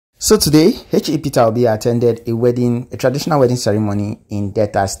So today, Peter Abia attended a traditional wedding ceremony in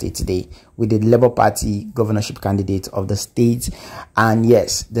Delta State today with the Labour Party governorship candidate of the state, and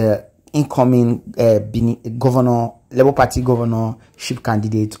yes, the incoming Labour Party governorship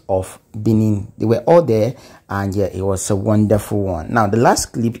candidate of Benin. They were all there, and yeah, it was a wonderful one. Now, the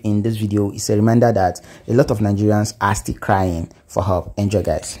last clip in this video is a reminder that a lot of Nigerians are still crying for help. Enjoy,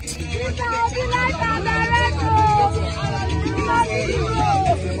 guys.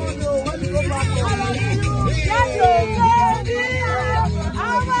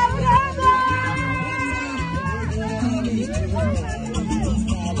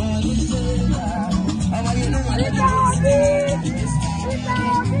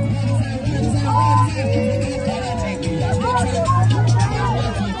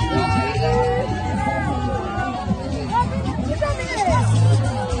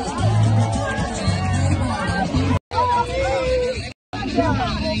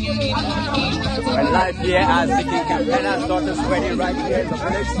 We're live here at the King Campaigner's daughter's wedding right here in the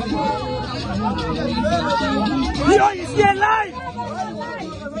village. Yo, is here live!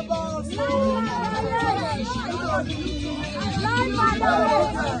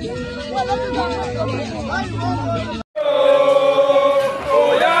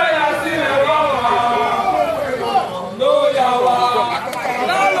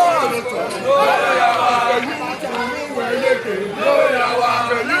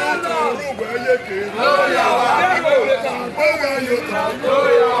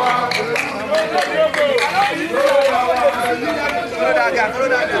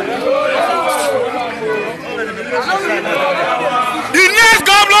 The next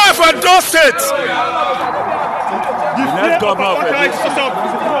governor for those states. The next governor for those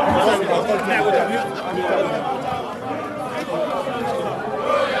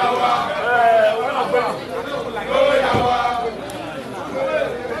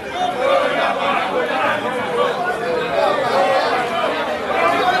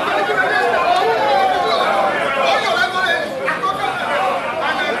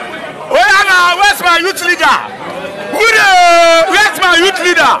where's my youth leader? Where's my youth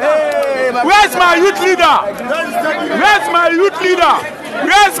leader? Where's my youth leader? Where's my youth leader?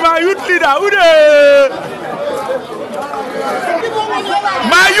 Where's my youth leader?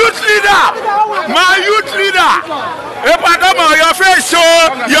 My youth leader! My youth leader! If I come on your face, show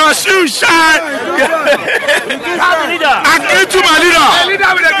your shoes shine. I came to my leader,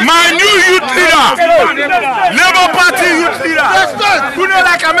 my new youth leader, Labour Party youth leader. Who know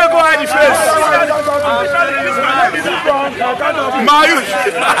like I may go on the face? My youth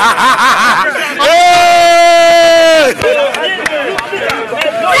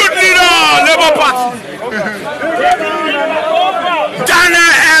youth leader, Labour Party. Dana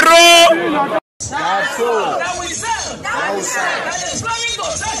Hero.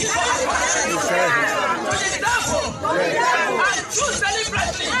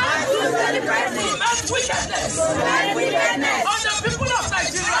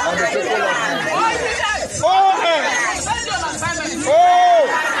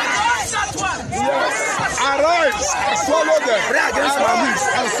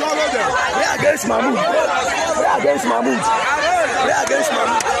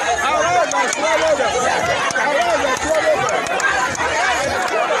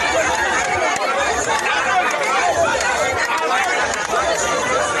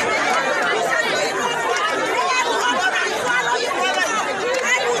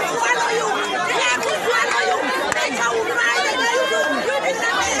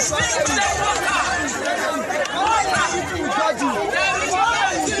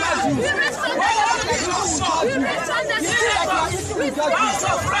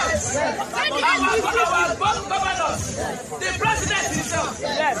 The president himself, the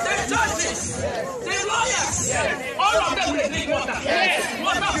judges, the lawyers, all of them will drink water.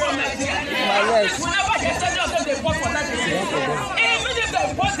 Water from Nigeria. Whenever they send us, they pour for that. Even if they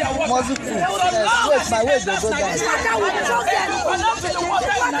pour their water, so long as the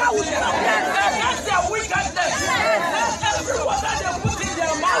water in Nigeria, that's their wickedness. Every water they put in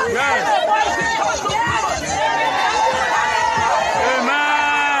their mouth.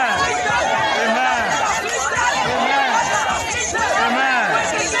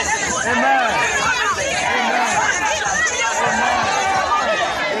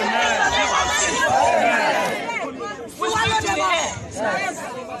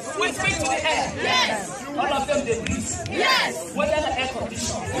 All of them they breathe. Yes. Whether the air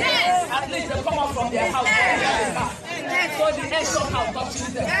condition. Yes. At least they come out from their house. Yes. So the air somehow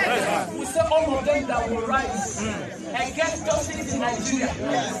touches them. Yes. We say all of them that will rise and get justice in Nigeria.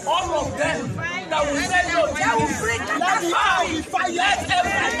 All of them that will say no, that will bring. That's how we fight. Let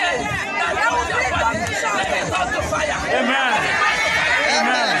every